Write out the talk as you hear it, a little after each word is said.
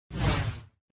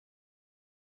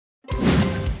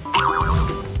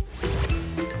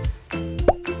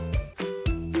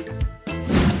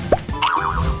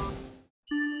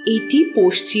এটি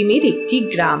পশ্চিমের একটি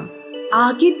গ্রাম।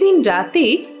 আগের দিন রাতে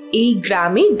এই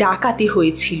গ্রামে ডাকাতি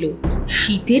হয়েছিল।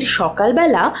 শীতের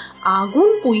সকালবেলা আগুন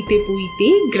পুইতে পুইতে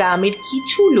গ্রামের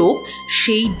কিছু লোক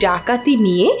সেই ডাকাতি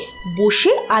নিয়ে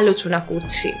বসে আলোচনা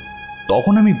করছে।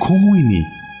 তখন আমি ঘুমোইনি,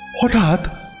 হঠাৎ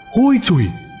হইচই,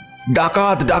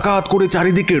 ডাকাত ডাকাত করে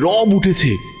চারিদিকে রব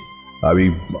উঠেছে।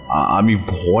 আমি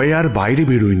ভয় আর বাইরে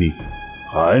বেরোইনি।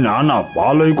 না না,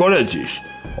 ভালোই করেছিস,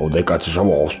 ওদের কাছে সব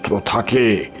অস্ত্র থাকে।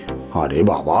 আরে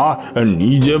বাবা,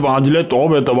 নিজে বাঁচলে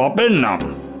তবে তো বাপের নাম।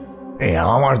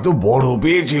 আমার তো বড়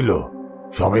পেয়েছিল,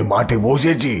 সবে মাঠে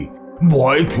বসেছি,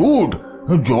 ভয় ছুট,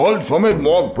 জল সমেত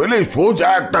মগ ফেলে সোজা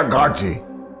একটা গাছে।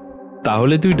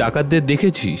 তাহলে তুই ডাকাতদের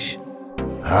দেখেছিস?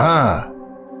 হ্যাঁ,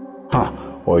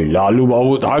 ওই লালু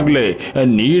বাবু থাকলে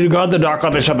নির্ঘাত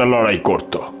ডাকাতের সাথে লড়াই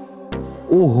করত।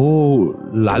 ওহো,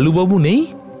 লালু বাবু নেই?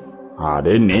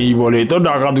 আরে নেই বলেই তো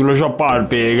ডাকাতগুলো সব পার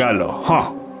পেয়ে গেল।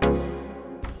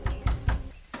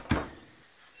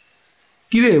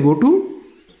 কিরে বটু,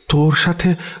 তোর সাথে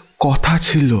কথা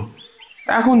ছিল।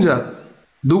 এখন যা,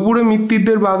 দুপুরে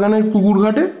মিত্তিরদের বাগানের পুকুর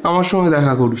ঘাটে আমার সঙ্গে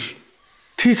দেখা করিস।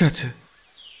 ঠিক আছে।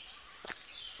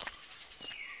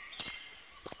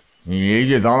 এই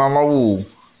যে দাদাবাবু,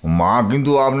 মা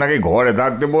কিন্তু আপনাকে ঘরে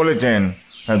থাকতে বলেছেন,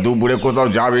 দুপুরে কোথাও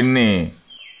যাবেন নি।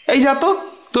 এই যা তো,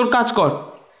 তোর কাজ কর।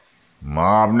 মা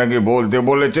আপনাকে বলতে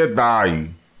বলেছে তাই।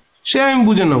 সে আমি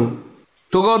বুঝে নেব,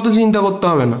 তোকে অত চিন্তা করতে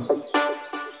হবে না।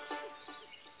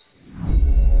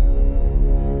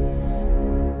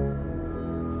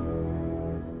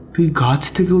 তুই গাছ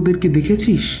থেকে ওদেরকে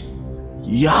দেখেছিস?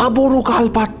 ইয়া বড়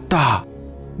কালপাত্তা,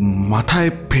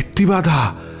 মাথায় পেট্টি বাঁধা,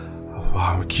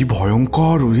 কি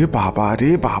ভয়ঙ্কর! ওরে বাবা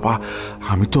রে বাবা,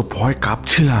 আমি তো ভয়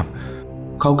কাঁপছিলাম।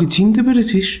 কাউকে চিনতে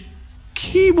পেরেছিস?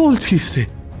 কি বলছিস রে?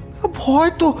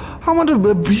 ভয় তো আমাদের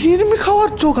ভিড়মি খাওয়ার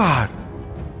জোগাড়।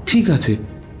 ঠিক আছে,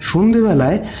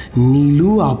 সন্ধেবেলায়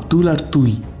নীলু, আব্দুল আর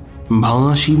তুই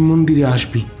ভাঙা শিব মন্দিরে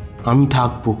আসবি, আমি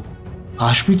থাকবো।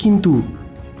 আসবি কিন্তু।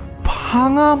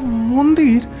 ভাঙা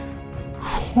মন্দির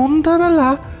সন্ধ্যাবেলা?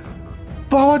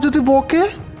 বাবা যদি বকে?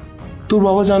 তোর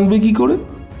বাবা জানবে কি করে?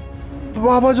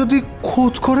 বাবা যদি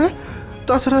খোঁজ করে?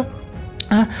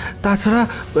 তাছাড়া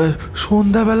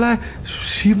সন্ধ্যাবেলায়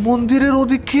শিব মন্দিরের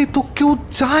ওদিকে তো কেউ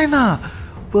যায় না,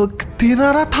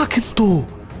 তেনারা থাকেন তো।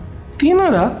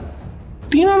 তেনারা?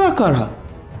 তেনারা কারা?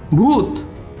 ভূত,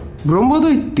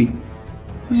 ব্রহ্মদৈত্যী?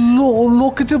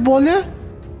 লোকে যে বলে।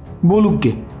 বলুক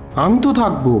গে, আমি তো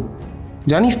থাকবো।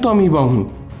 জানিস তো আমি বামুন,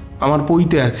 আমার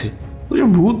পইতে আছে, ওসব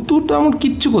ভূত টুত আমার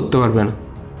কিচ্ছু করতে পারবে না।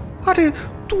 আরে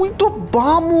তুই তো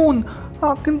বামুন,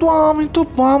 কিন্তু আমি তো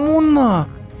বামুন না।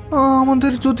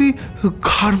 আমাদের যদি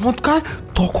ঘাড় মটকায়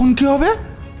তখন কি হবে?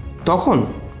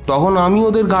 তখন আমি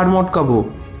ওদের ঘাড় মটকাবো।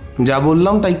 যা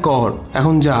বললাম তাই কর,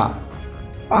 এখন যা।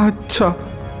 আচ্ছা।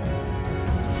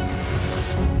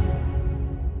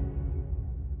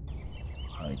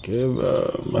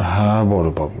 হ্যাঁ বড়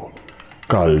বাবু,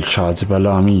 কাল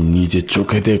সাজবেলা আমি নিজের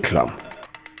চোখে দেখলাম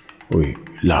ওই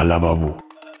লালা বাবু,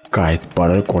 কায়েত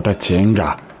পাড়ার কটা চেংড়া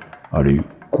আর ওই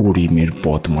করিমের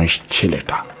বদমাইশ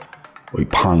ছেলেটা ওই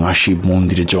ভাঙা শিব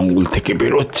মন্দিরে জঙ্গল থেকে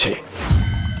বেরোচ্ছে।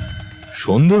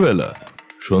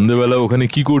 সন্ধেবেলা ওখানে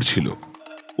কি করছিল?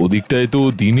 ওদিকটায় তো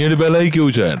দিনের বেলায় কেউ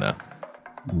যায় না।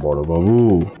 বড়বাবু,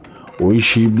 ওই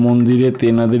শিব মন্দিরে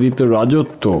তেনাদেরই তো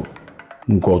রাজত্ব।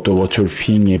 গত বছর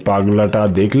ফিঙে পাগলাটা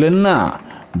দেখলেন না,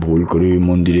 ভুল করে ওই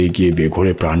মন্দিরে গিয়ে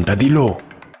বেঘরে প্রাণটা দিল।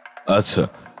 আচ্ছা,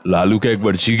 লালুকে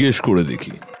একবার জিজ্ঞেস করে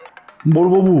দেখি।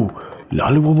 বড়বাবু,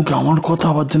 লালুবাবুকে আমার কথা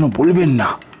আবার যেন বলবেন না।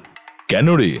 কেন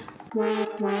রে?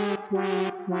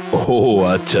 ও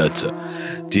আচ্ছা,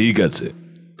 ঠিক আছে,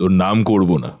 তোর নাম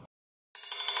করব না।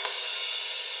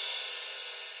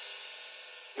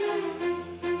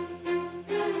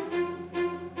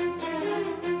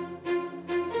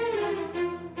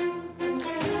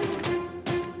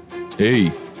 এই,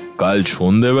 কাল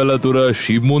সন্ধ্যাবেলা তোরা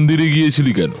শিব মন্দিরে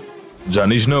গিয়েছিলি কেন?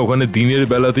 জানিস না ওখানে দিনের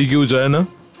বেলাতেই কেউ যায় না?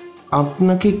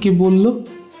 আপনাকে কে বলল?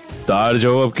 তার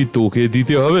জবাব কি তোকে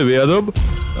দিতে হবে বেয়াদব?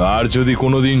 আর যদি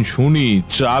কোনোদিন শুনি,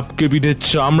 চাপকে পিঠে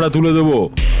চামড়া তুলে দেবো।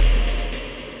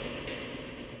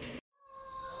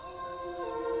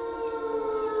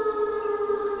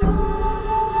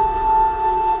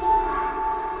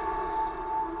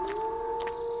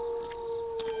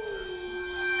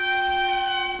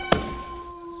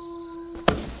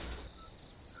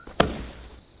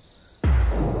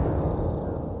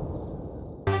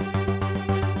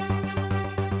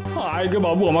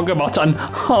 বাবু, আমাকে বাঁচান,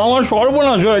 আমার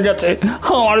সর্বনাশ হয়ে গেছে,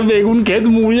 আমার বেগুন ক্ষেত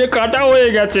মুড়িয়ে কাটা হয়ে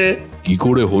গেছে। কি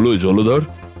করে হলো জলধর?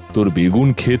 তোর বেগুন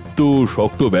ক্ষেত তো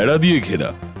শক্ত বেড়া দিয়ে ঘেরা,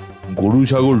 গরু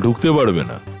ছাগল ঢুকতে পারবে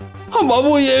না।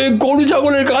 বাবু, এ গরু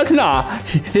ছাগলের কাজ না,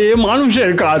 এ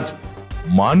মানুষের কাজ।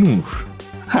 মানুষ?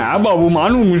 হ্যাঁ বাবু,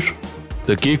 মানুষ।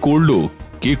 তা কে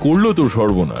করলো তোর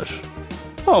সর্বনাশ?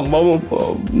 বাবু,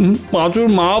 পাঁচুর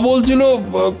মা বলছিল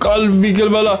কাল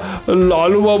বিকেলবেলা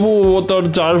লালু বাবু ও তার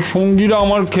চার সঙ্গীরা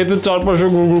আমার ক্ষেতের চারপাশে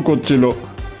ঘুরঘুর করছিল।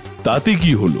 তাতে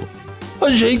কি হলো?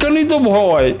 সেইখানেই তো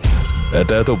ভয়।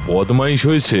 এটা এত বদমাইশ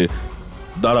হয়েছে,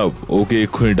 দাঁড়াও ওকে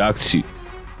এক্ষুনি ডাকছি।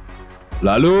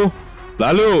 লালু,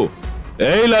 লালু,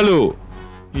 এই লালু।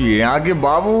 আগে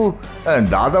বাবু,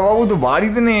 দাদা বাবু তো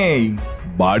বাড়িতে নেই।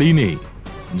 বাড়ি নেই?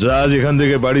 যা যেখান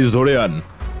থেকে বাড়ি ধরে আন,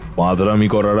 বাঁদরামি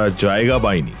করার আর জায়গা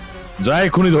পাইনি। যা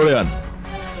এক্ষুনি ধরে আন।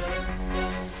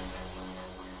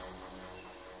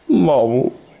 বাবু,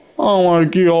 আমার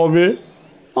কি হবে?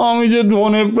 আমি যে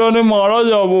ধনে প্রাণে মারা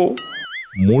যাব।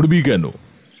 মরবি কেন?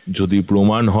 যদি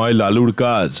প্রমাণ হয় লালুর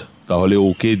কাজ, তাহলে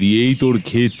ওকে দিয়েই তোর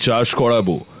ক্ষেত চাষ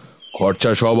করাবো,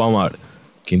 খরচা সব আমার।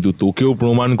 কিন্তু তোকেও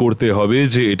প্রমাণ করতে হবে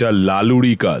যে এটা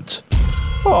লালুরই কাজ।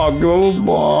 আগে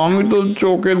বাবু, আমি তো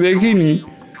চোখে দেখিনি,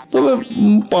 তবে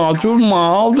পাঁচুর মা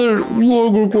ওদের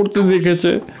গুড় করতে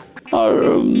দেখেছে, আর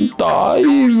তাই।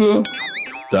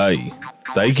 তাই?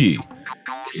 তাই কি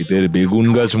ক্ষেতের বেগুন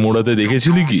গাছ মোড়াতে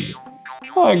দেখেছিলি কি?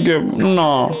 আগে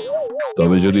না।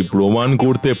 তবে যদি প্রমাণ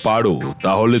করতে পারো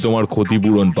তাহলে তোমার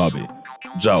ক্ষতিপূরণ পাবে।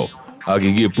 যাও, আগে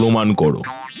গিয়ে প্রমাণ করো।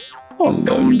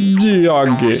 জি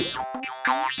আগে।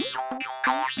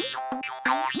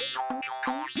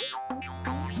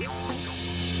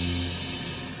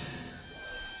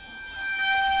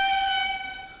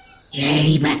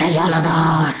 এই বেটা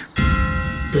জলধর,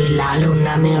 তুই লালুর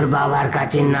নামে ওর বাবার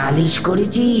কাছে নালিশ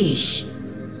করেছিস?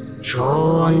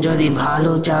 শোন, যদি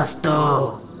ভালো চাস তো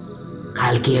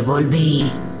কালকে বলবি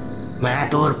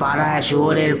তোর পাড়ায়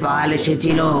শুয়োরের পাল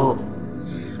এসেছিল,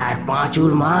 আর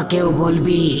পাঁচুর মাকেও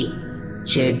বলবি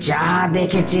সে যা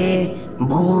দেখেছে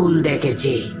ভুল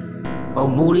দেখেছে, ও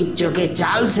বুড়ির চোখে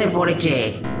চালসে পড়েছে,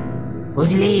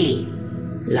 বুঝলি?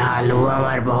 লালু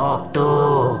আমার ভক্ত,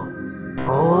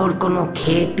 ওর কোনো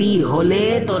ক্ষতি হলে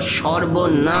তোর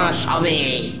সর্বনাশ হবে,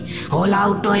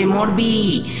 হোলাউট হয়ে মরবি,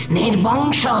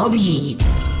 নির্বংশ হবি।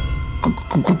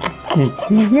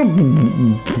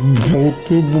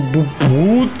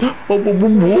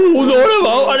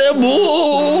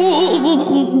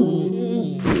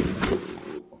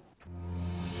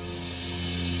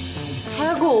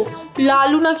 হ্যাঁ গো,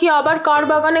 লালু নাকি আবার কার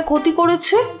বাগানে ক্ষতি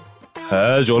করেছে?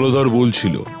 হ্যাঁ, জলধর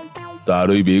বলছিল তার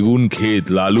ওই বেগুন ক্ষেত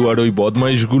লালু আর ওই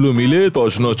বদমাইশগুলো মিলে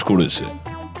তছনছ করেছে।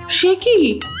 সে কি?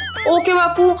 ওকে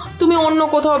বাপু, তুমি অন্য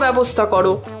কোথাও ব্যবস্থা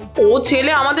করো। ও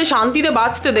ছেলে আমাদের শান্তিতে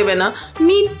বাঁচতে দেবে না,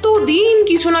 নিত্যদিন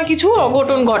কিছু না কিছু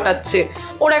অঘটন ঘটাচ্ছে।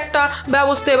 ওর একটা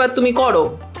ব্যবস্থা এবার তুমি করো।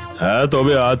 হ্যাঁ,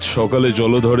 তবে আজ সকালে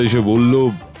জলধর এসে বলল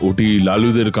ওটি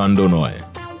লালুদের কাণ্ড নয়,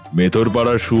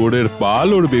 মেথরপাড়ার শুয়োরের পাল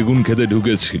ওর বেগুন খেতে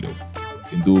ঢুকেছিল।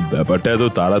 কিন্তু ব্যাপারটা এত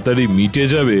তাড়াতাড়ি মিটে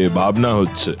যাবে ভাবনা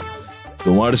হচ্ছে।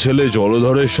 তোমার ছেলে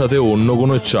জলধরের সাথে অন্য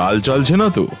কোনো চাল চালছে না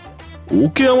তো?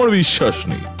 ওকে আমার বিশ্বাস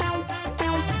নেই।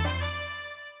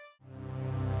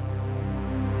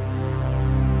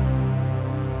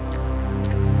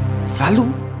 লালু,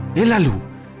 লালু,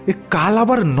 কাল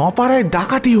আবার নপাড়ায়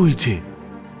ডাকাতি হয়েছে।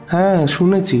 হ্যাঁ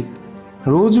শুনেছি,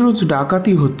 রোজ রোজ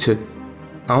ডাকাতি হচ্ছে,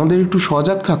 আমাদের একটু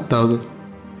সজাগ থাকতে হবে।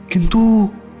 কিন্তু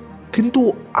কিন্তু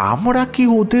আমরা কি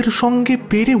ওদের সঙ্গে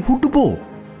পেরে উঠবো?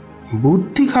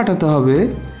 বুদ্ধি খাটাতে হবে।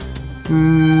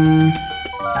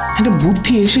 একটা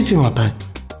বুদ্ধি এসেছে মাথায়।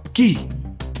 কি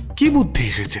কি বুদ্ধি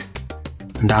এসেছে?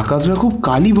 ডাকাতরা খুব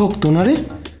কালী ভক্ত না রে,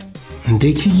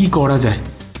 দেখি কি করা যায়।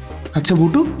 আচ্ছা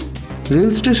বুটু,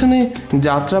 রেল স্টেশনে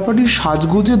যাত্রাপাটির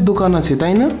সাজগোজের দোকান আছে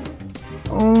তাই না?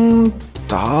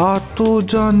 তা তো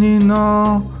জানি না,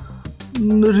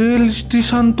 রেল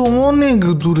স্টেশন তো অনেক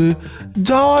দূরে,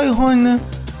 যাওয়াই হয় না।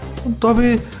 তবে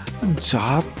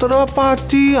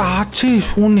যাত্রাপাতি আছে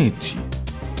শুনেছি।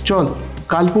 চল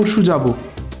কাল পরশু যাব,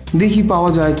 দেখি পাওয়া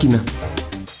যায় কিনা।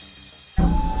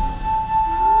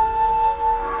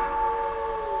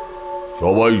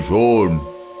 সবাই শোন,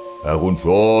 এখন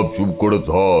সব চুপ করে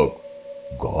থাক।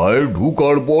 গায়ে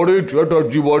ঢুকার পরে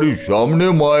চ্যাটার্জি বাড়ির সামনে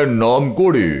মায়ের নাম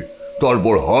করে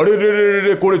তারপর হাড়ে রে রে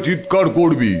রে করে চিৎকার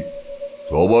করবি।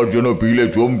 সবার যেন পিলে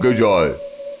চমকে যায়,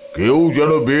 কেউ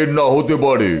যেন বের না হতে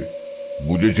পারে,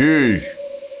 বুঝেছিস?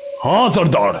 হ্যাঁ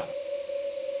সর্দার।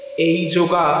 এই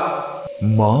জোগা,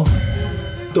 মা,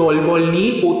 দলবল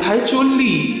নিয়ে কোথায়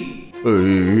চললি?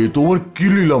 এ তোমার কি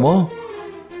লীলা মা?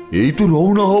 এই তো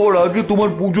রওনা হওয়ার আগে তোমার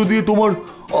পুজো দিয়ে তোমার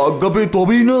আজ্ঞা পেয়ে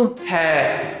তবেই না? হ্যাঁ,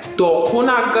 তখন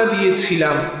আজ্ঞা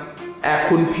দিয়েছিলাম,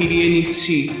 এখন ফিরিয়ে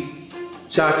নিচ্ছি।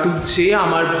 চাটুর যে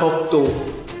আমার ভক্ত,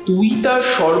 তুই তার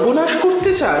সর্বনাশ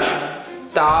করতে চাস?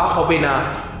 তা হবে না।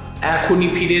 এখনই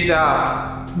ফিরে যা,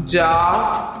 যা,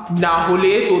 না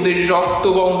হলে তোদের রক্ত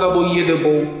গঙ্গা বইয়ে দেব।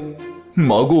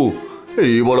 মাগো,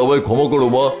 এবার আমায় ক্ষমা করো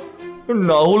মা,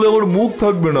 না হলে আমার মুখ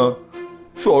থাকবে না,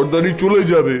 সর্দারি চলে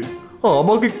যাবে,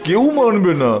 আমাকে কেউ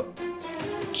মানবে না।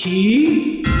 কি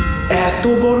এত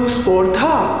বড়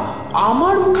স্পর্ধা,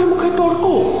 আমার মুখে মুখে তর্ক?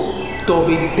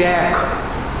 তবে দেখ।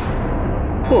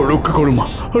 রক্ষা করো মা,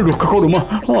 রক্ষা করো মা,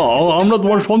 আমরা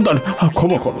তোমার সন্তান,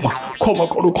 ক্ষমা করো মা, ক্ষমা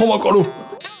করো, ক্ষমা করো।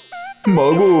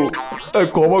 মাগো,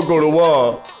 ক্ষমা করো মা,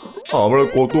 আমরা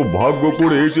কত ভাগ্য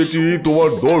করে এসেছি তোমার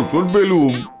দর্শন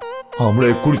পেলুম। আমরা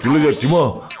এক্ষুনি চলে যাচ্ছি মা,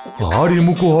 আর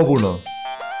এমুখো হব না।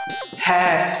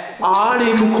 হ্যাঁ, আর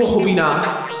এমুখো হবি না,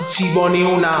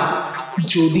 জীবনেও না।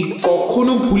 যদি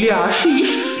কখনো ভুলে আসিস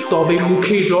তবে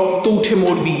মুখে রক্ত উঠে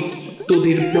মরবি,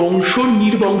 তোদের বংশ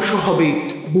নির্বংশ হবে,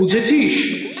 বুঝেছিস?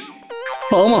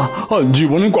 আমা,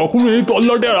 জীবনে কখনো এই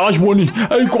তল্লাটে আর আসবনি,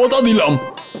 এই কথা দিলাম।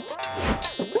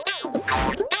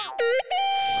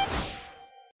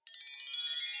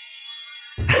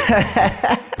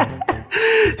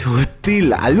 সত্যি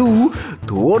লালু,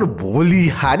 তোর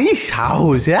বলিহারি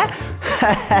সাহস।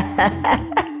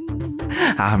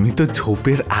 আমি তো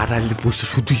ঝোপের আড়ালে বসে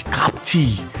শুধুই কাঁপছি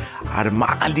আর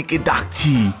মা কালীকে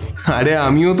ডাকছি। আরে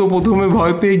আমিও তো প্রথমে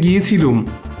ভয় পেয়ে গিয়েছিলাম,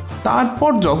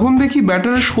 তারপর যখন দেখি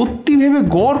ব্যাটারা সত্যি ভেবে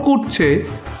গড় করছে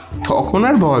তখন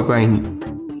আর ভয় পাইনি।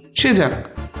 সে যাক,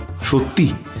 সত্যি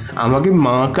আমাকে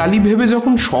মা কালী ভেবে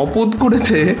যখন শপথ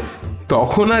করেছে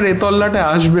তখন আর এ তল্লাটে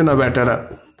আসবে না ব্যাটারা।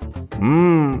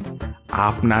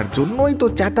 আপনার জন্যই তো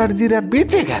চ্যাটার্জিরা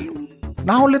বেঁচে গেল,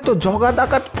 না হলে তো জগা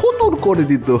ডাকাত ফতুর করে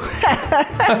দিত।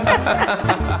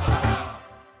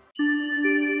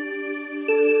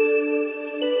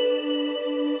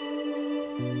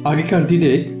 আগেকার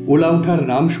দিনে ওলা উঠার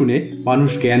নাম শুনে মানুষ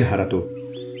জ্ঞান হারাতো।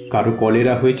 কারো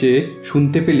কলেরা হয়েছে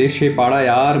শুনতে পেলে সে পাড়ায়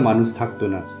আর মানুষ থাকতো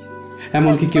না।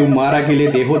 এমনকি কেউ মারা গেলে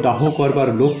দেহ দাহ করবার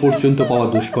লোক পর্যন্ত পাওয়া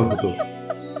দুষ্কর হতো।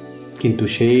 কিন্তু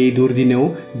সেই দুর্দিনেও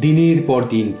দিনের পর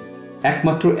দিন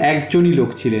একমাত্র একজনই লোক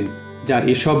ছিলেন যার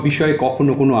এসব বিষয়ে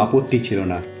কখনো কোনো আপত্তি ছিল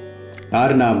না।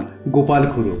 তার নাম গোপাল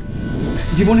খুড়ো।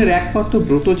 জীবনের একমাত্র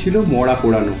ব্রত ছিল মরা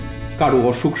পোড়ানো। কারো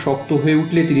অসুখ শক্ত হয়ে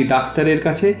উঠলে তিনি ডাক্তারের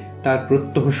কাছে তার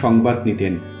প্রত্যহ সংবাদ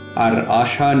নিতেন, আর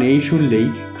আশা নেই শুনলেই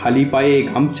খালি পায়ে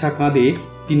গামছা কাঁধে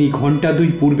তিনি ঘণ্টা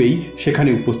 2 পূর্বেই সেখানে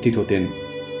উপস্থিত হতেন।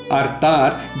 আর তার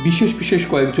বিশেষ বিশেষ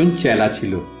কয়েকজন চেলা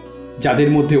ছিল, যাদের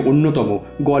মধ্যে অন্যতম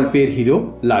গল্পের হিরো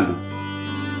লালু।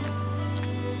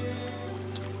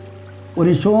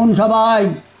 ওরে শোন সবাই,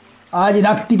 আজ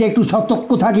রাত্রিটা একটু সতর্ক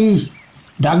থাকিস,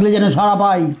 ডাকলে যেন সাড়া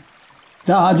পাই।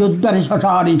 রাজোদ্ধারে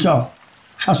শশাহারি চ,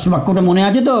 শাস্ত্রবাক্যটা মনে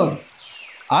আছে তো?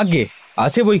 আগে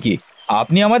আছে বই কি,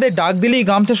 আপনি আমাদের ডাক দিলেই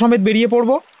গামছা সমেত বেরিয়ে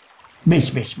পড়বো। বেশ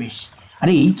বেশ বেশ,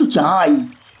 আরে এই তো চাই,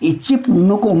 এর চেয়ে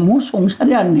পুণ্যকর্ম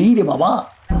সংসারে আর নেই রে বাবা।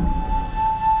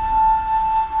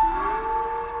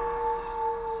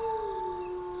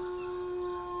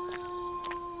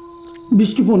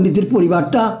 বিষ্ণু পণ্ডিতের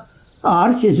পরিবারটা আর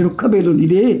শেষ রক্ষা পেলনি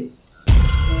রে।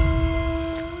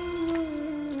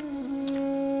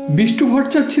 বিষ্ণু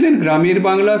ভট্টাচার্য ছিলেন গ্রামের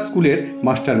বাংলা স্কুলের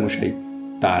মাস্টারমশাই।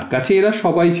 তার কাছে এরা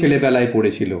সবাই ছেলেবেলায়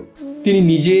পড়েছিল। তিনি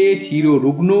নিজে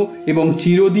চিররুগ্ন এবং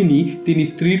চিরদিনই তিনি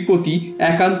স্ত্রীর প্রতি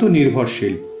একান্ত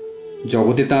নির্ভরশীল।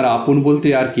 জগতে তার আপন বলতে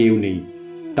আর কেউ নেই।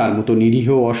 তার মতো নিরীহ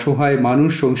অসহায়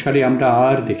মানুষ সংসারে আমরা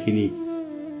আর দেখিনি।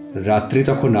 রাত্রি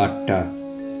তখন 8টা।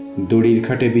 দড়ির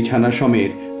খাটে বিছানা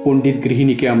সমেত পণ্ডিত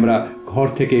গৃহিণীকে আমরা ঘর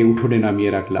থেকে উঠোনে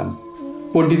নামিয়ে রাখলাম।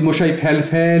 পণ্ডিত মশাই ফ্যাল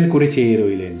ফ্যাল করে চেয়ে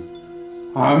রইলেন।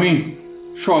 আমি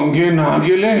সঙ্গে না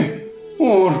গেলে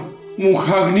ওর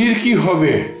মুখাগ্নির কি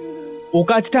হবে? ও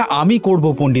কাজটা আমি করব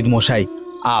পণ্ডিত মশাই,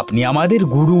 আপনি আমাদের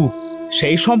গুরু,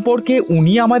 সেই সম্পর্কে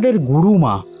উনি আমাদের গুরু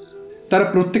মা। তারা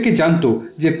প্রত্যেকে জানতো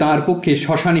যে তার পক্ষে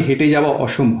শ্মশানে হেঁটে যাওয়া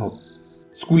অসম্ভব।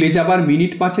 স্কুলে যাবার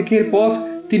মিনিট 5 পথ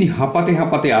তিনি হাঁপাতে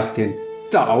হাঁপাতে আসতেন,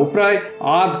 তাও প্রায়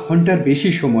আধ ঘন্টার বেশি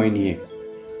সময় নিয়ে।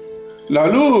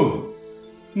 লালু,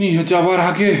 নিয়ে যাবার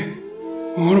আগে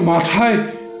ওর মাথায়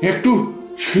একটু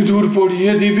সিঁদুর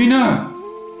পরিয়ে দিবি না?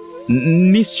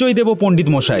 নিশ্চয়ই দেব পণ্ডিত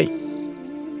মশাই।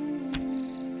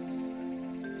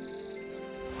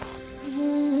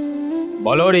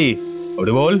 বলো রে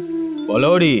ওরে বল,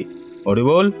 বলো রে ওরে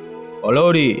বল, বলো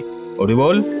রে ওরে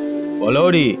বল, বলো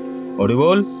রে ওরে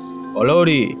বল, বলো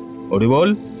রে ওরে বল।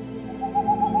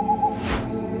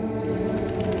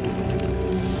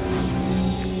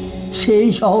 সেই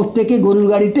শহর থেকে গরুর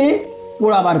গাড়িতে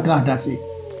পোড়াবার কাঠ আসে,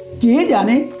 কে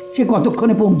জানে সে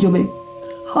কতক্ষণে পৌঁছবে।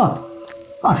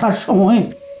 আসার সময়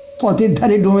পথের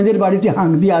ধারে ডোমেদের বাড়িতে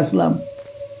হাঁক দিয়ে আসলাম।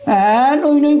 হ্যাঁ,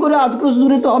 নই নই করে আধক্রোশ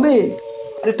দূরে তো হবে।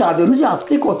 আরে তাদেরও যে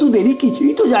আসতে কত দেরি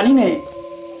কিছুই তো জানি না।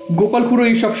 গোপাল খুড়ো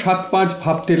এইসব 7-5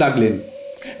 ভাবতে লাগলেন।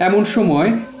 এমন সময়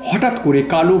হঠাৎ করে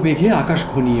কালো মেঘে আকাশ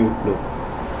ঘনিয়ে উঠল।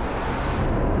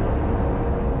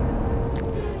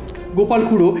 গোপাল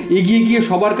খুড়ো এগিয়ে গিয়ে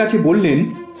সবার কাছে বললেন,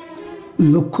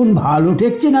 লক্ষণ ভালো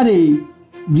ঠেকছে না রে,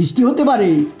 বৃষ্টি হতে পারে।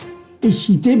 এই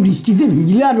শীতে বৃষ্টিতে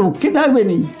ভিজলে আর রক্ষে থাকবে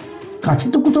নেই। কাছে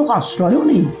তো কোথাও আশ্রয়ও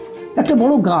নেই, একটা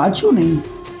বড় গাছও নেই।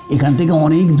 এখান থেকে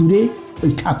অনেক দূরে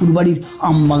ওই ঠাকুর বাড়ির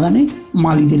আমবাগানে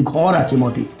মালিদের ঘর আছে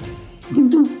বটে,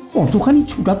 কিন্তু অতখানি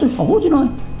ছুটা তো সহজ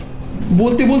নয়।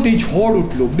 বলতে বলতেই ঝড়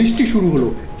উঠল, বৃষ্টি শুরু হলো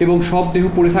এবং সব দেহ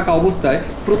পড়ে থাকা অবস্থায়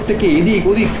প্রত্যেকে এদিক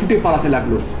ওদিক ছুটে পালাতে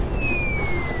লাগলো।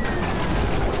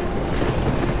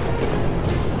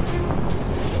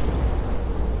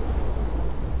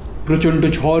 প্রচণ্ড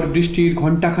ঝড় বৃষ্টির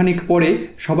ঘণ্টাখানেক পরে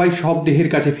সবাই সব দেহের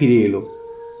কাছে ফিরে এলো।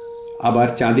 আবার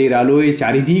চাঁদের আলোয়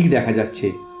চারিদিক দেখা যাচ্ছে।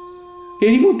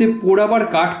 এরই মধ্যে পোড়াবার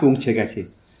কাঠ পৌঁছে গেছে,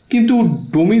 কিন্তু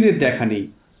ডোমিদের দেখা নেই।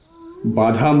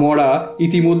 বাঁধা মরা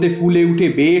ইতিমধ্যে ফুলে উঠে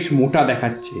বেশ মোটা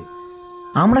দেখাচ্ছে।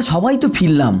 আমরা সবাই তো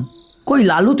ফিরলাম, কই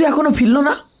লালু তো এখনো ফিরল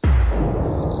না।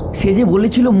 সে যে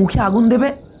বলেছিল মুখে আগুন দেবে,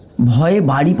 ভয়ে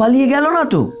বাড়ি পালিয়ে গেল না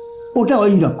তো? ওটা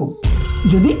ওই রকম।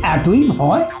 যদি এতই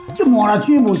ভয় তো মরা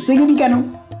ছুঁয়ে বসতে গেলি কেন?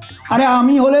 আরে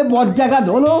আমি হলে বজ্জাগা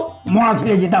ধরো মরা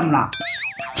ছেড়ে যেতাম না।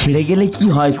 ছেড়ে গেলে কি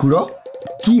হয় খুড়ো?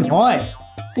 কি হয়?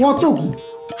 কত কি,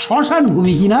 শ্মশান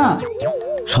ভূমি কি না?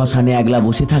 শ্মশানে একলা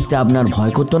বসে থাকতে আপনার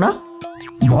ভয় করতো না?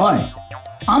 ভয়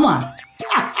আমার?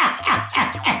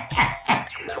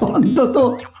 অন্তত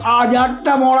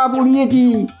 1000টা মরা পুড়িয়েছি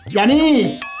জানিস।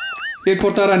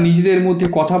 এরপর তারা নিজেদের মধ্যে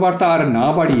কথাবার্তা আর না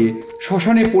বাড়িয়ে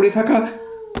শ্মশানে পড়ে থাকা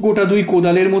গোটা 2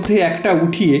 কোদালের মধ্যে একটা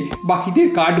উঠিয়ে বাকিদের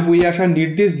কাঠ বয়ে আসার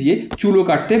নির্দেশ দিয়ে চুলো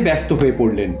কাটতে ব্যস্ত হয়ে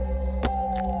পড়লেন।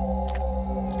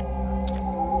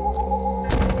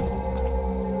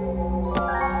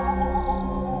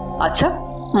 আচ্ছা,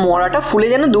 মরাটা ফুলে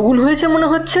যেন দ্বিগুণ হয়েছে মনে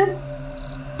হচ্ছে।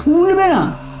 ফুলবে না,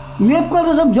 লেপ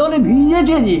কথা সব জলে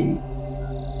ভিজেছে যে।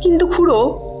 কিন্তু খুড়ো,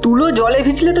 তুলো জলে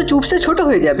ভিজলে তো চুপসে ছোট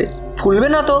হয়ে যাবে, ফুলবে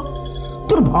না তো।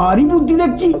 তোর ভারী বুদ্ধি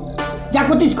দেখছি, যা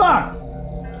করছিস কর।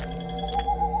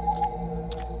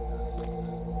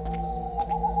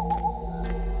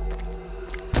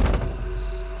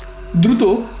 দ্রুত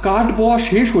কাঠ বওয়া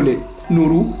শেষ হলে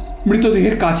নরু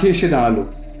মৃতদেহের কাছে এসে দাঁড়ালো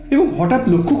এবং হঠাৎ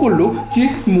লক্ষ্য করলো যে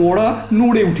মরা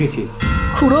নড়ে উঠেছে।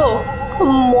 খুড়ো,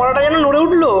 মরাটা যেন নড়ে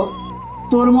উঠলো।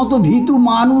 তোর মতো ভীতু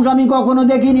মানুষ আমি কখনো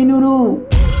দেখিনি নুরু।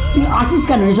 তুই আসিস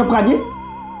কেন এসব কাজে?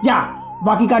 যা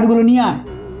বাকি কাঠগুলো নিয়ে আয়,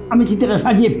 আমি চিত্রটা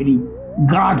সাজিয়ে ফেলি।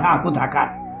 গাধা কোথাকার।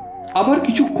 আবার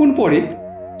কিছুক্ষণ পরে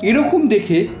এরকম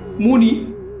দেখে মণি,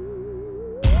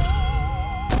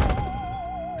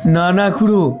 না না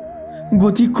খুড়ো,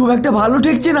 গতি খুব একটা ভালো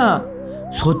ঠেকছে না।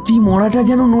 সত্যি মরাটা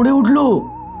যেন নড়ে উঠলো।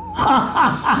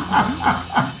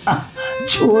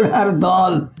 ছোড়ার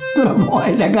দল, তোরা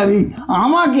ভয় দেখাবি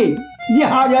আমাকে যে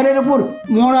 1000-এর উপর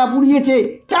মরা পুড়িয়েছে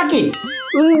তাকে?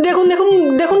 দেখুন দেখুন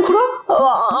দেখুন খুড়ো,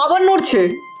 আবার নড়ছে।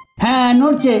 হ্যাঁ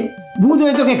নড়ছে, ভূত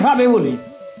হয়ে তোকে খাবে বলে।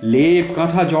 লেপ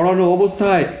কাঁথা জড়ানো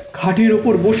অবস্থায় খাটের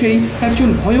ওপর বসেই একজন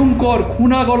ভয়ঙ্কর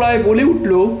খোনা গলায় বলে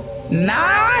উঠল, না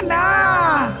না,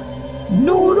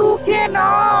 নুরুকে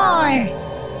নয়,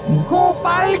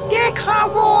 গোপালকে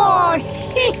খাবো।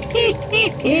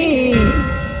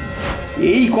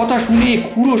 এই কথা শুনে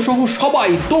খুড়ো সহ সবাই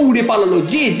দৌড়ে পালালো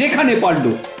যে যেখানে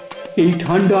পারলো। এই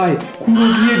ঠান্ডায় খুড়ো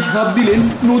গিয়ে ঝাঁপ দিলেন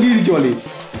নদীর জলে।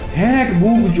 এক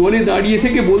বুক জলে দাঁড়িয়ে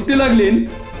থেকে বলতে লাগলেন,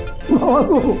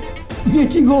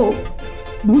 গেছি গো,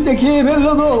 ভূতে খেয়ে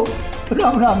ফেললো গো।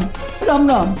 রাম রাম রাম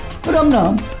রাম রাম রাম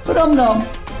রাম রাম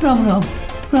রাম রাম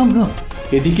রাম রাম।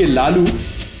 এদিকে লালু,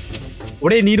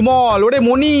 ওরে নির্মল, ওরে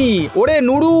মণি, ওরে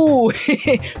নুরু,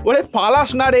 ওরে পালাস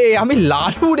না রে, আমি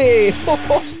লালু রে।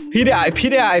 ফিরে আয়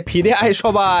ফিরে আয় ফিরে আয়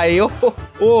সবাই।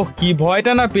 ও কি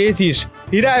ভয়টা না পেয়েছিস,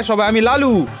 ফিরে আয় সবাই, আমি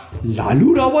লালু।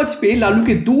 লালুর আওয়াজ পেয়ে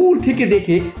লালুকে দূর থেকে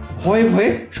দেখে ভয়ে ভয়ে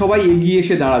সবাই এগিয়ে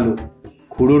এসে দাঁড়ালো।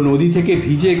 খুড়ো নদী থেকে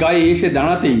ভিজে গায়ে এসে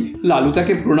দাঁড়াতেই লালু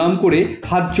তাকে প্রণাম করে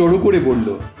হাত জড়ো করে বলল,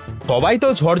 সবাই তো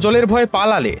ঝড় জলের ভয়ে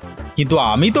পালালে, কিন্তু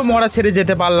আমি তো মরা ছেড়ে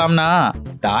যেতে পারলাম না,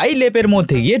 তাই লেপের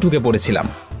মধ্যে গিয়ে ঢুকে পড়েছিলাম।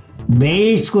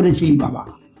 বেশ করেছিলি বাবা,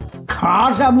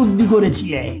 খাসা বুদ্ধি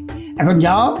করেছিলে। এখন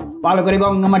যাও, ভালো করে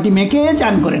গঙ্গা মাটি মেখে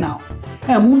চান করে নাও।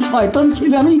 এমন শয়তান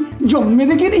ছিল আমি জন্মে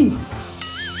দেখিনি।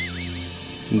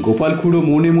 গোপাল খুড়ো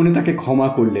মনে মনে তাকে ক্ষমা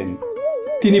করলেন।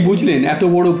 তিনি বুঝলেন এত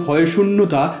বড়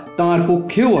ভয়শূন্যতা তাঁর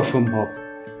পক্ষেও অসম্ভব।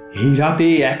 এই রাতে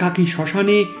একাকী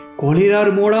শ্মশানে কলেরার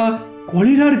মরা,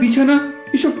 কলেরার বিছানা,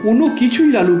 এসব কোনো কিছুই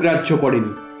লালু গ্রাহ্য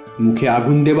করেনি। মুখে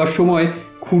আগুন দেবার সময়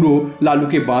খুড়ো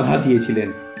লালুকে বাধা দিয়েছিলেন,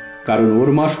 কারণ ওর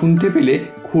মা শুনতে পেলে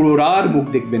খুড়োর আর মুখ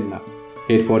দেখবেন না।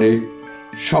 এরপরে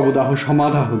শবদাহ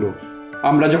সমাধা হলো।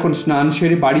 আমরা যখন স্নান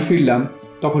সেরে বাড়ি ফিরলাম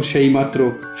তখন সেই মাত্র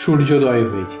সূর্যোদয়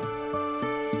হয়েছে।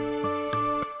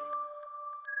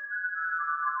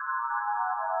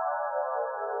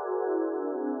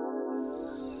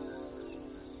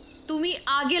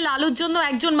 লালুর জন্য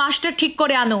একজন মাস্টার ঠিক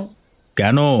করে আনো।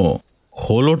 কেন,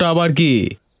 হলোটা আবার কি?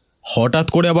 হঠাৎ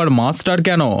করে আবার মাস্টার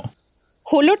কেন?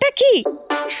 হলোটা কি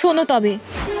শোনো তবে।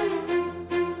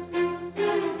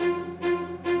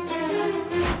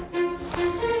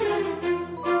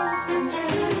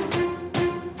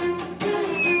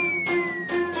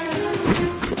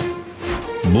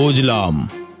 বুঝলাম।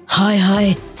 হায়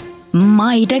হায়, মা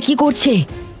এটা কি করছে?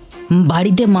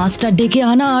 বাড়িতে মাস্টার ডেকে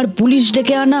আনা আর পুলিশ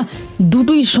ডেকে আনা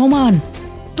দুটোই সমান।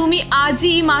 তুমি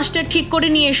আজই মাস্টার ঠিক করে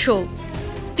নিয়ে এসো।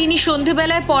 তিনি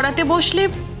সন্ধেবেলায় পড়াতে বসলে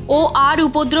ও আর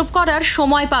উপদ্রব করার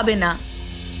সময় পাবে না।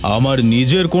 আমার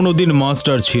নিজের কোনোদিন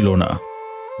মাস্টার ছিল না।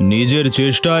 নিজের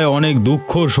চেষ্টায় অনেক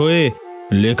দুঃখ সয়ে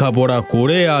লেখাপড়া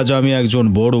করে আজ আমি একজন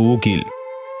বড় উকিল।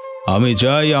 আমি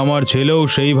চাই আমার ছেলেও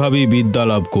সেইভাবেই বিদ্যা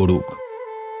লাভ করুক।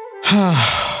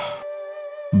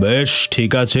 বেশ,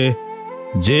 ঠিক আছে।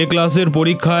 যে ক্লাসের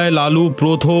পরীক্ষায় লালু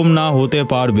প্রথম না হতে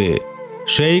পারবে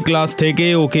সেই ক্লাস থেকে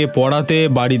ওকে পড়াতে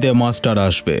বাড়িতে মাস্টার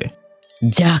আসবে।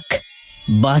 যাক,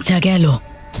 বাঁচা গেল।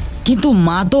 কিন্তু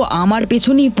মা তো আমার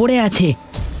পেছনেই পড়ে আছে।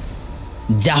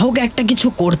 যা হোক, একটা কিছু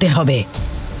করতে হবে।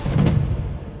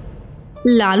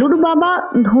 লালুর বাবা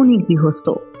ধনী গৃহস্থ।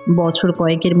 বছর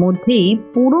কয়েকের মধ্যেই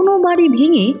পুরনো বাড়ি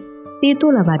ভেঙে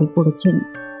তেতলা বাড়ি করেছেন।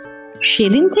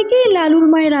 সেদিন থেকে লালুর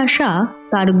মায়ের আশা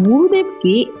তার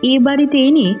গুরুদেবকে এ বাড়িতে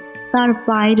এনে তার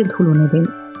পায়ের ধুলো নেবেন।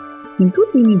 কিন্তু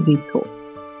তিনি বৃদ্ধ,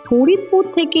 ফরিদপুর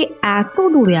থেকে এত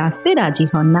দূরে আসতে রাজি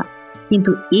হন না।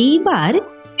 কিন্তু এইবার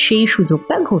সেই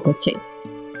সুযোগটা ঘটেছে।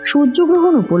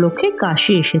 সূর্যগ্রহণ উপলক্ষে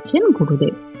কাশী এসেছেন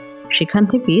গুরুদেব। সেখান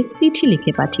থেকে চিঠি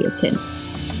লিখে পাঠিয়েছেন।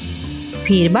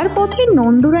 ফেরবার পথে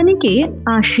নন্দরানীকে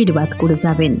আশীর্বাদ করে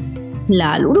যাবেন।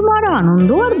 লালুর মার আনন্দ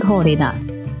আর ধরে না।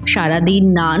 সারাদিন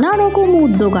নানা রকম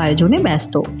উদ্যোগ আয়োজনে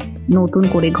ব্যস্ত, নতুন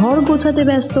করে ঘর গোছাতে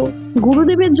ব্যস্ত।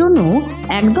 গুরুদেবের জন্য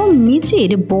একদম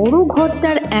নিচের বড়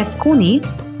ঘরটার এক কোণে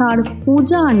তার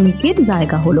পূজা আহ্নিকের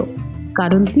জায়গা হলো,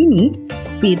 কারণ তিনি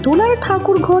তেতলার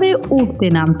ঠাকুর ঘরে উঠতে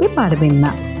নামতে পারবেন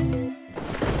না।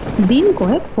 দিন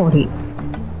কয়েক পরে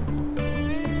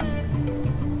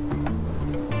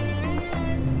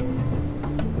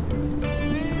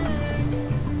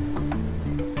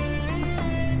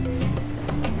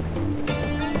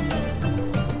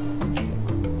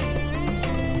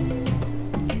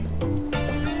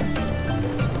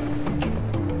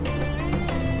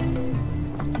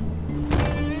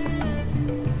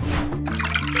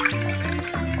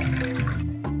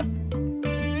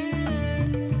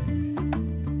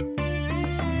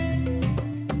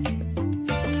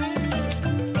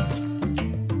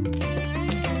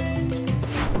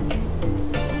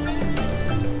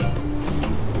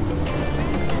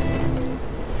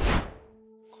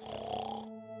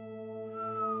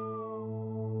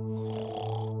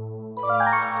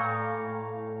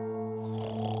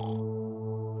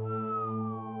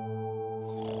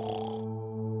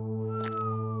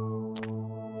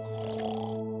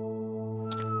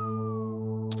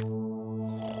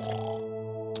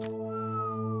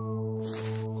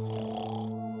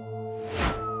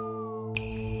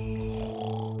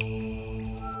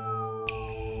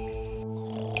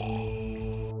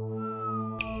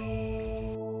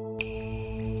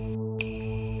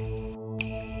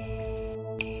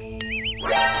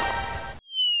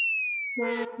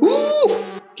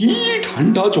কি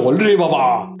ঠান্ডা জল রে বাবা!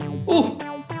 ওহ,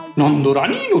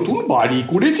 নন্দরানী নতুন বাড়ি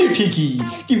করেছে ঠিকই,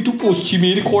 কিন্তু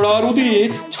পশ্চিমের কড়া রোদে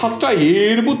ছাদটা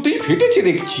এর মধ্যেই ফেটেছে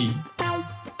দেখছি।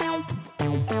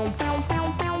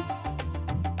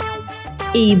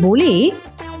 এই বলে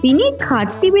তিনি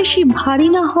খাটটি বেশি ভারী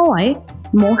না হওয়ায়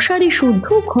মশারি শুদ্ধ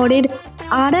ঘরের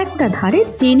আর একটা ধারে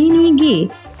টেনে নিয়ে গিয়ে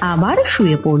আবার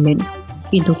শুয়ে পড়লেন।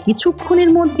 কিন্তু কিছুক্ষণের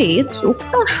মধ্যে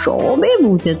চোখটা সবে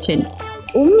বুঝেছেন,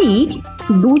 অমনি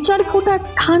 2-4 ফোঁটা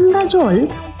ঠান্ডা জল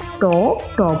টপ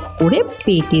টপ করে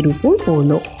পেটের উপর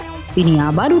পড়ল। তিনি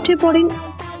আবার উঠে পড়েন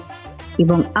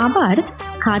এবং আবার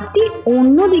খাটটি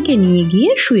অন্যদিকে নিয়ে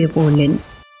গিয়ে শুয়ে পড়লেন।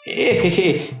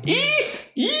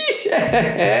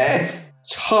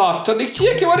 ছাদটা দেখছি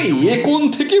একেবারে এ কোণ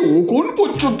থেকে ও কোণ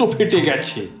পর্যন্ত ফেটে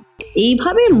গেছে।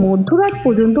 এইভাবে মধ্যরাত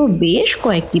পর্যন্ত বেশ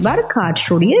কয়েকটি বার খাট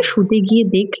সরিয়ে শুতে গিয়ে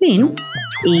দেখলেন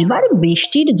এইবার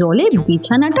বৃষ্টির জলে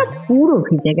বিছানাটা পুরো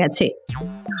ভিজে গেছে।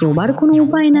 শোবার কোনো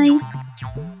উপায় নাই।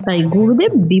 তাই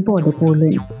গুরুদেব বিপদে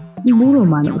পড়লেন। বুড়ো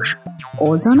মানুষ,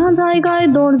 অজানা জায়গায়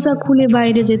দরজা খুলে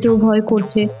বাইরে যেতেও ভয়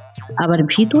করছে, আবার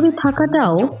ভিতরে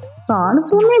থাকাটাও তার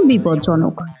জন্য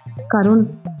বিপজ্জনক। কারণ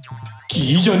কি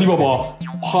জানি বাবা,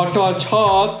 ফাটা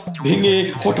ছাদ ভেঙে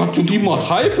হঠাৎ যদি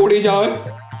মাথায় পড়ে যায়।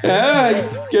 এই,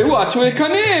 কেউ আছো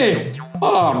এখানে?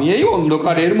 আমি এই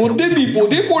অন্ধকারের মধ্যে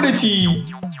বিপদে পড়েছি।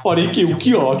 আরে কেউ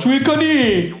কি আছো এখানে?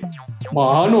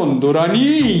 মা নন্দরানী,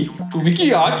 তুমি কি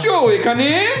আছো এখানে?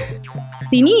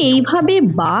 তিনি এইভাবে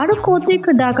বার কতেক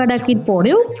ডাকাডাকির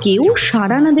পরেও কেউ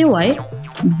সাড়া না দেওয়ায়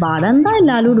বারান্দায়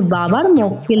লালুর বাবার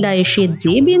মক্কেলরা এসে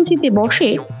যে বেঞ্চিতে বসে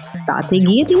তাতে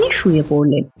গিয়ে তিনি শুয়ে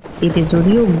পড়লেন। এতে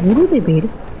যদিও গুরুদেবের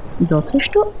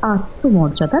যথেষ্ট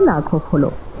আত্মমর্যাদা লাঘব হলো,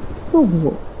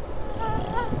 তবুও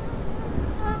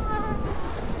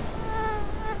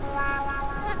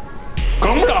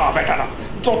কামড়া বেটারা,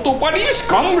 যত পারিস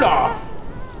কামড়া।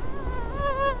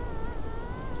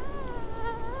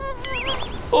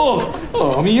 ও,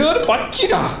 আমি আর পাচ্ছি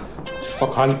না।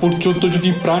 সকাল পর্যন্ত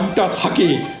যদি প্রাণটা থাকে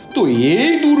তো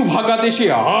এই দুর্ভাগা দেশে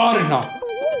আর না।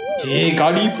 যে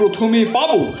গাড়ি প্রথমে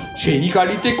পাবো সেই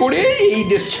গাড়িতে করে এই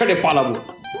দেশ ছেড়ে পালাবো।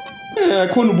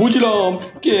 এখন বুঝলাম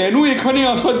কেন এখানে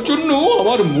আসার জন্য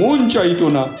আমার মন চাইতো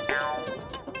না।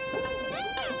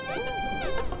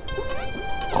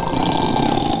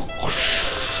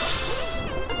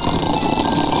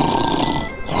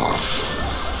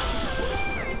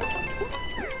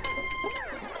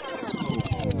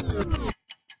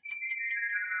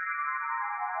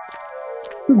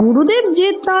 গুরুদেব যে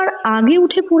তার আগে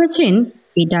উঠে পড়েছেন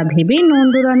এটা ভেবে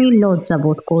নন্দরানীর লজ্জা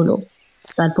বোধ করল।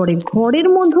 তারপরে ঘরের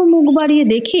মধ্যে মুখ বাড়িয়ে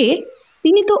দেখে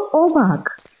তিনি তো অবাক।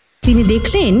 তিনি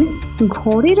দেখলেন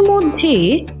ঘরের মধ্যে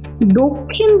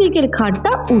দক্ষিণ দিকের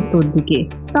খাটটা উত্তর দিকে,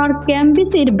 তার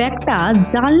ক্যাম্বিসের ব্যাগটা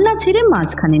জানলা ছেড়ে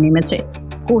মাঝখানে নেমেছে।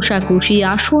 কোষাকুষি,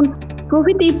 আসন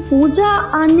প্রভৃতি পূজা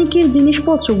আহ্নিকের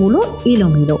জিনিসপত্রগুলো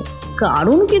এলোমেলো।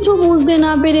 কারণ কিছু বুঝতে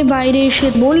না পেরে বাইরে এসে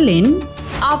বললেন,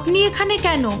 আপনি এখানে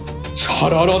কেন?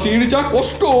 সারা রাতের যা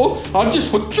কষ্ট আর যে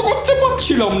সহ্য করতে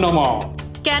পারছিলাম না মা।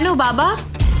 কেন বাবা?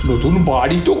 নতুন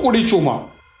বাড়ি তো করেছো মা,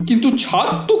 কিন্তু ছাদ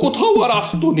তো কোথাও আর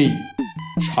আস্ত নেই।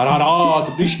 সারা রাত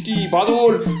বৃষ্টি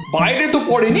বাদল বাইরে তো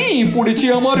পড়েনি, পড়েছে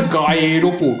আমার গায়ের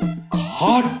ওপর।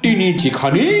 খাট টেনে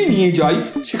যেখানেই নিয়ে যাই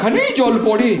সেখানেই জল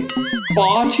পড়ে।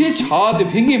 পাছে ছাদ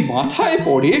ভেঙে মাথায়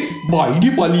পড়ে বাইরে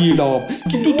পালিয়ে এলাম,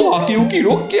 কিন্তু তাতেও কি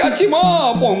রক্ষে আছে মা?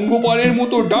 পঙ্গপালের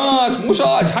মতো ডাঁশ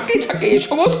মশা ঝাঁকে ঝাঁকে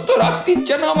সমস্ত রাত্রির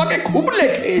যেন আমাকে খুব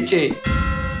লেগেছে।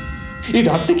 এই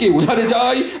ধার থেকে ওধারে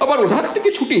যাই, আবার ওধার থেকে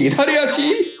ছুটে এধারে আসি।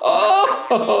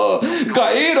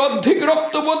 গায়ের অর্ধেক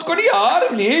রক্তবোধ করি আর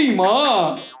নেই মা।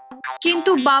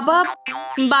 কিন্তু বাবা,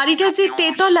 বাড়িটা যে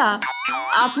তেতলা,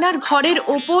 আপনার ঘরের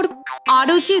ওপর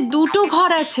আরো যে দুটো ঘর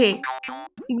আছে।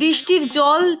 বৃষ্টির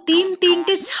জল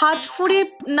তিনটে ছাদ ফুঁড়ে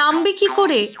নামবে কি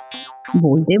করে?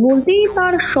 বলতে বলতেই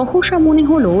তার সহসা মনে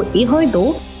হলো এ হয়তো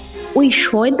ওই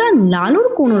শয়তান লালুর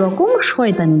কোনো রকম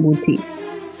শয়তানি বুদ্ধি।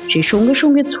 সে সঙ্গে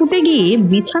সঙ্গে ছুটে গিয়ে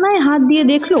বিছানায় হাত দিয়ে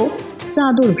দেখলো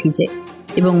চাদর ভিজে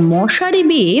এবং মশারি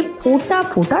বেয়ে ফোঁটা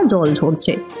ফোঁটা জল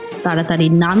ঝরছে। তাড়াতাড়ি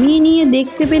নামিয়ে নিয়ে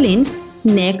দেখতে পেলেন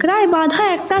ন্যাকড়ায় বাঁধা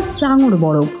একটা চাঙড়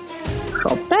বরফ।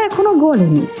 সবটা এখনো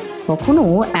গলেনি, তখনও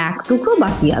এক টুকরো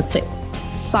বাকি আছে।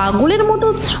 পাগলের মতো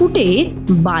ছুটে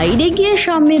বাইরে গিয়ে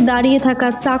সামনে দাঁড়িয়ে থাকা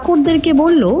চাকরদেরকে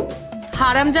বলল,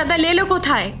 হারামজাদা লেলো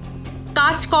কোথায়?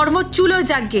 কাজকর্ম চুলো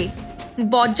জাগে,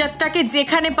 বজ্জাতটাকে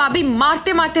যেখানে পাবি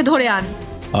মারতে মারতে ধরে আন।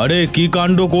 আরে কি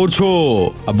কাণ্ড করছো?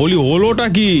 বলি হলোটা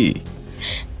কি?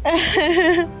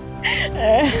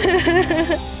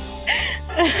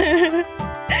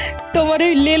 তোমার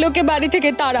ওই লেলোকে বাড়ি থেকে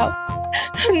তাড়াও,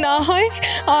 না হয়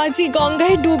আজই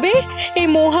গঙ্গায় ডুবে এই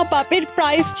মহা পাপের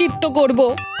প্রায়শ্চিত্ত করব।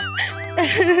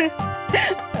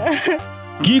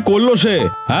 কি করলো সে?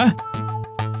 হ্যাঁ,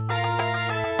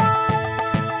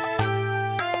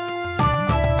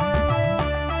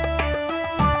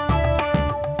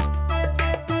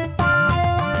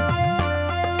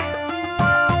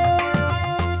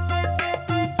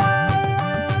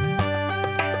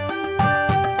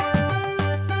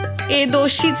 এ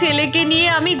দোষী ছেলেকে নিয়ে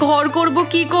আমি ঘর করব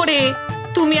কি করে?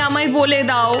 তুমি আমায় বলে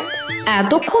দাও।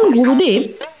 এতক্ষণ গুরুদেব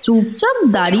চুপচাপ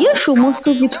দাঁড়িয়ে সমস্ত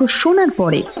কিছু শোনার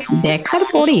পরে, দেখার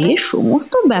পরে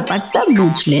সমস্ত ব্যাপারটা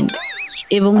বুঝলেন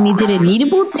এবং নিজের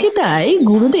নির্বুদ্ধিতায়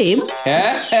গুরুদেব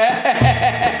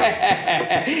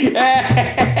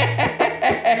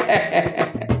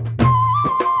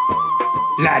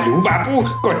লালু বাবু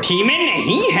কোঠি মে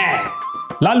নেই হ্যাঁ।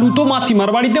 লালু তো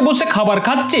মাসিমার বাড়িতে বসে খাবার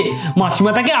খাচ্ছে,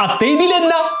 মাসিমা তাকে আসতেই দিলেন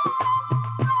না।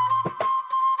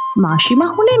 মাসিমা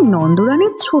হলেন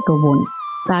নন্দরানীর ছোট বোন,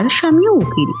 তার স্বামীও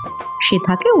উকিল, সে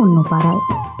থাকে অন্য পাড়ায়।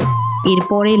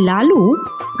 এরপরে লালু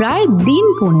প্রায় দিন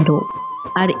 15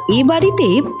 আর এ বাড়িতে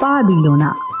পা দিল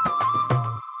না।